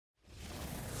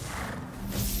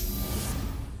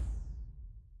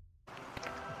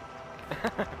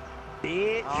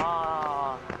Bitch.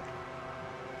 Oh.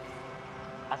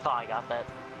 I thought I got that.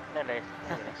 There it is.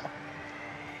 There it is.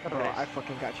 Oh, I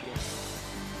fucking got you.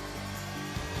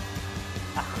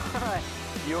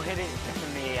 You hit it to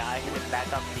me, I hit it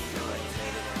back up to you and you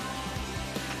made it in.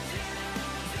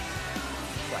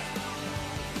 What?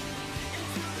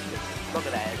 Look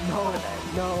at that. No, Look at that.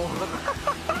 no.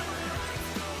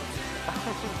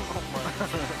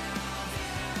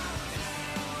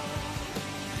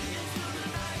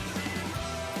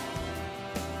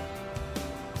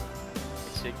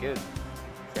 It's shit good.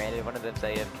 Granted, one of them's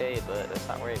AFK, but let's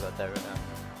not worry about that right now.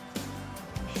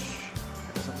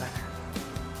 It doesn't matter.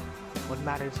 What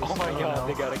matters is Oh my god,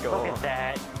 they gotta go. Look at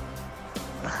that.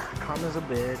 Karma's a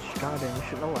bitch. God damn, we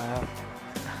shouldn't have laughed.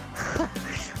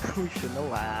 We shouldn't have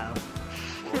laughed.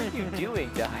 What are you doing,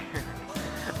 Dyer?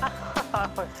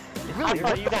 Really? I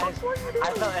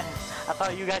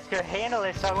thought you guys could handle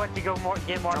it, so I went to go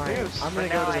get more boosts. I'm gonna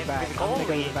go to the back. I'm gonna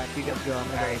go to the back. You guys go. I'm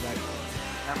gonna go to the back.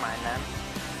 Never mind then.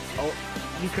 Oh,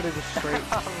 you could have just straight.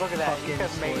 Look at that. You could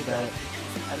have fucking made scored that.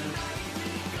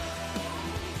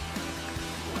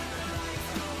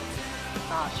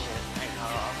 Oh shit.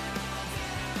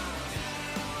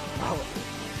 Oh,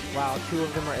 wow. 2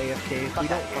 of them are AFK. If we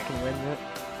don't fucking win it.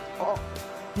 Oh,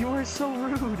 you are so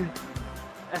rude.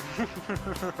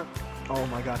 Oh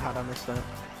my god, how'd I miss that?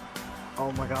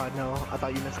 Oh my god, no. I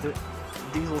thought you missed it.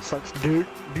 Diesel sucks dirt.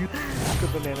 Dude, the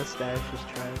banana stash is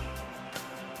trash.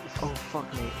 Oh,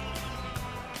 fuck me.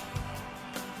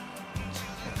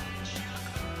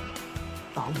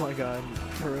 Oh my god,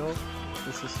 for real?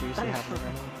 This is seriously happening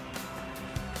right now.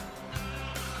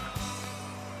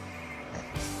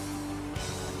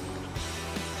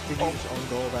 Did you just own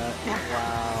goal that?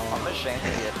 Wow. I'm ashamed to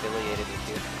be affiliated with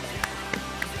you.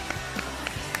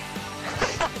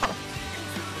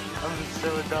 I'm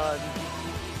so done.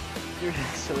 You're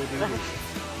so dude.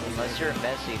 Unless you're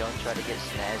Messi, don't try to get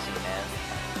snazzy, man.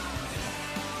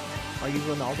 Are you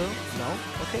Ronaldo? No?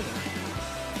 Okay then.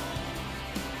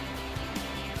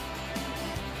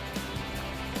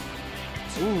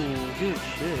 Ooh, good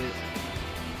shit.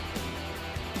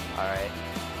 Alright.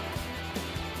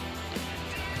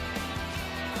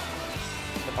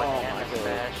 Oh my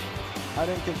god. I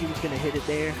didn't think he was gonna hit it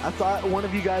there. I thought one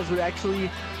of you guys would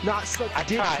actually not suck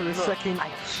dick for a second.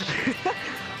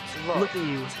 Look at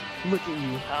you. Look at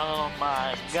you. Oh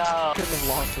my god. Couldn't have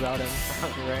lost without him.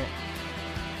 You're right.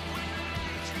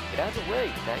 Get out of the way,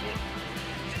 faggot.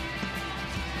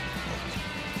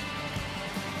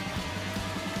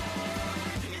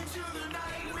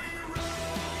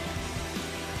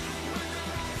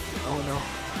 Oh no.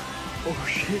 Oh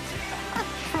shit.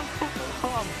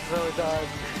 I'm so done.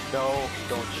 No,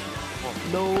 don't you.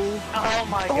 No. Oh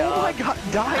my god. Oh my god,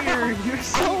 Dyer, you're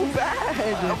so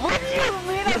bad. What do you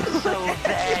mean I'm so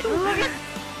bad? Look at.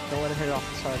 Don't let him hit it off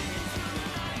the side.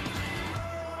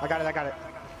 I got it, I got it.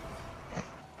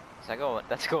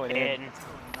 That's going in.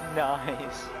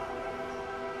 Nice.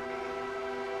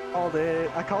 Called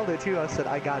it. I called it too. I said,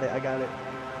 I got it, I got it.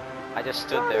 I just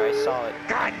stood there, I saw it.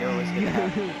 I knew it was gonna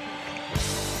happen.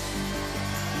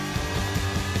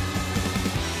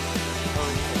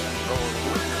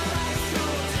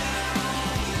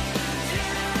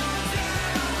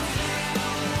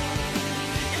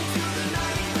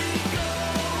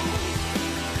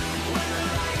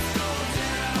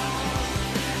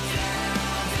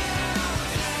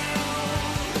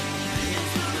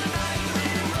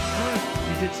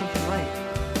 You did something right.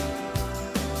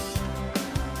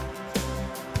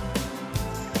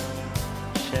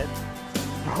 Shit.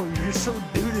 Bro, you're so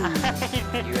doo-doo.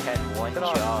 You had one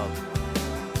job.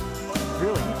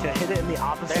 Really, to hit it in the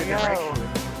opposite There you go. direction.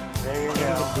 There you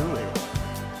Can't go. even do it.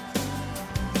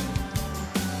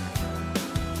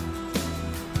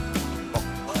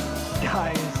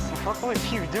 Guys. What was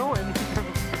you doing?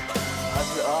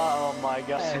 Oh my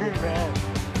god. Hey. Man.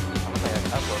 I'm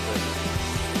gonna upload this.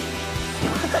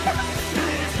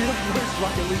 You're the worst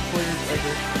Rocket League players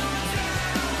ever.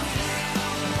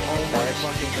 Oh my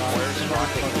fucking god. Worst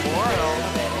Rocket League world.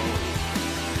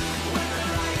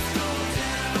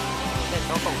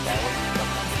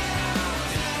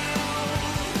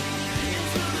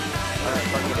 Alright,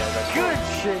 fuck you guys. That's Good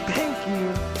shit, thank you.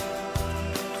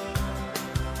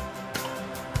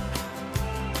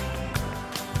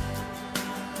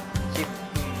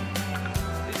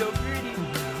 It's so pretty.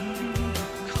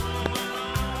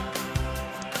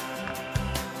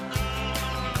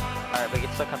 Alright, we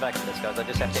can still come back to this, guys. I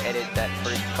just have to edit that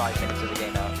first 5 minutes of the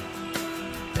game out.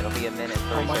 It'll be a minute,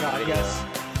 30 Oh my second god, video. yes.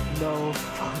 No,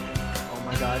 fuck. Oh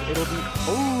my god, it'll be.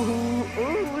 Oh,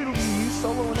 it'll be you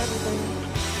solo and everything.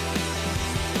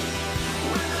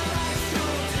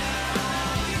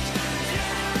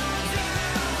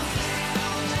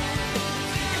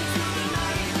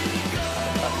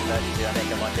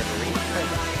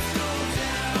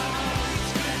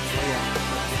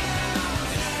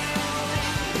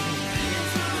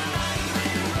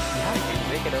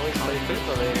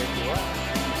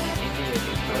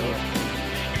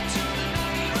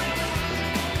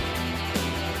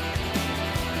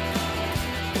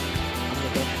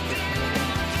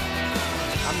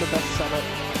 the best setup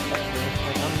ever.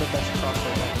 Like, I'm the best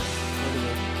crosser ever. Literally.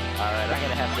 Alright, I'm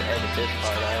gonna have to edit this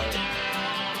part out.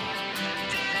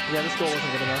 Yeah, this goal wasn't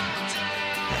good enough.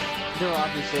 They were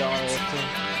obviously all right, too.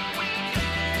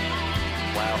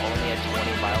 Wow, only a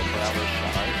 20 mile per hour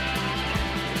shot.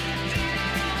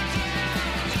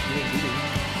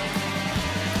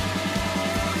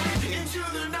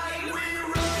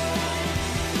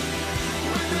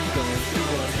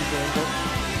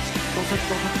 Don't touch.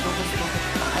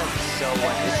 I'm so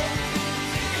lucky.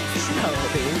 No,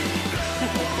 dude.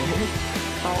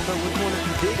 I don't know which one of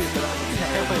you did it, but I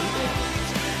was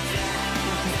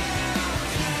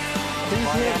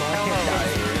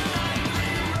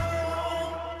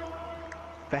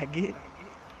Faggot.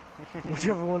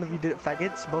 Whichever one of you did it.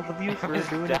 Faggots, both of you, for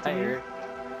doing it to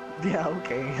me. Yeah,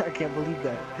 okay. I can't believe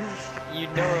that. You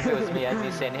know if it was me, I'd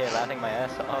be sitting here laughing my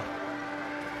ass off.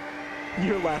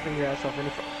 You're laughing your ass off in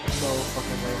no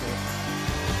fucking way, man.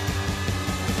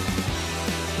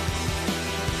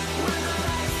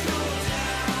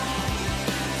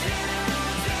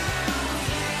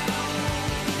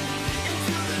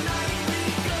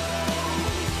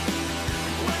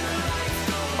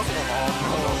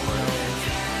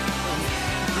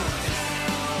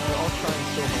 They're all trying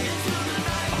so hard.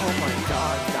 Oh my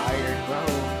god, Dyer, bro.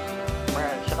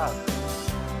 Brad, shut up.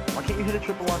 Why can't you hit a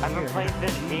triple on I've here? been playing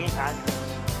this game.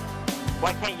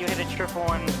 Why can't you hit a triple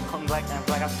on Black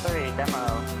Ops 3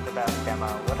 demo? The best demo,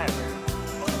 whatever.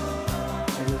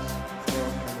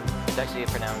 It's actually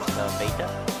pronounced beta.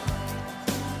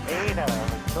 Beta.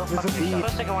 Go fuck yourself. The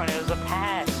second one, it was a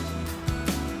pass.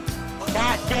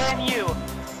 God damn you!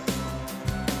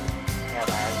 Yeah,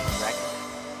 that was a wreck.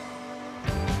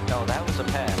 No, that was a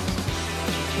pass.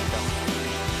 GG though.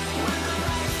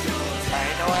 Alright,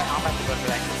 you know what? I'm about to go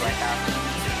back to Black Ops.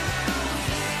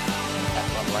 That's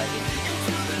what I'm lagging.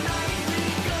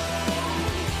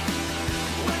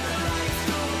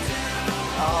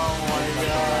 Oh my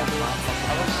god.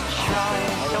 I was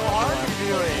trying so hard to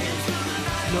do it.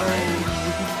 No,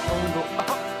 we can only go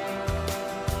up.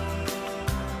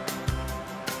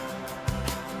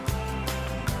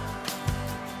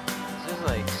 This is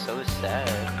like so sad.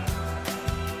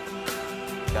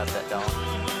 Got that down.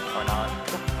 Or not.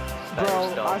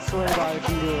 Bro, I swear to God, if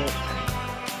you do it.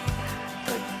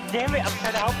 Damn it, I'm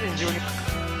trying to help him doing it.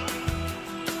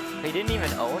 He didn't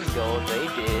even own gold, they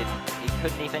did. He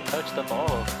couldn't even touch the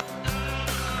ball.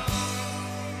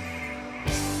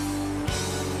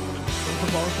 The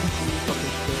ball's completely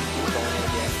fucking still. He's going in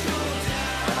again.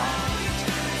 Or not.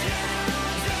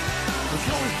 Look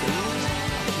how he's doing.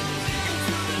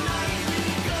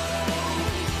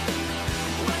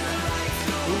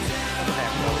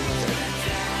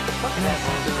 Fuck that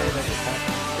bullshit.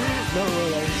 No way,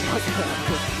 I just fucking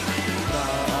happened. Nah,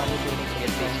 I was doing it.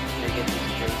 Get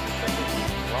these jerseys freaking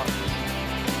locked.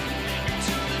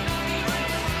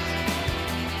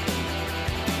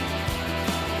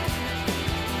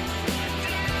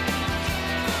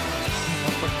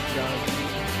 Oh my god.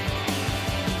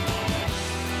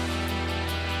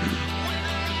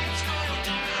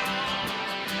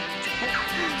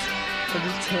 I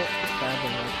just can't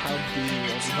fathom like how do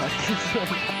everybody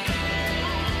is.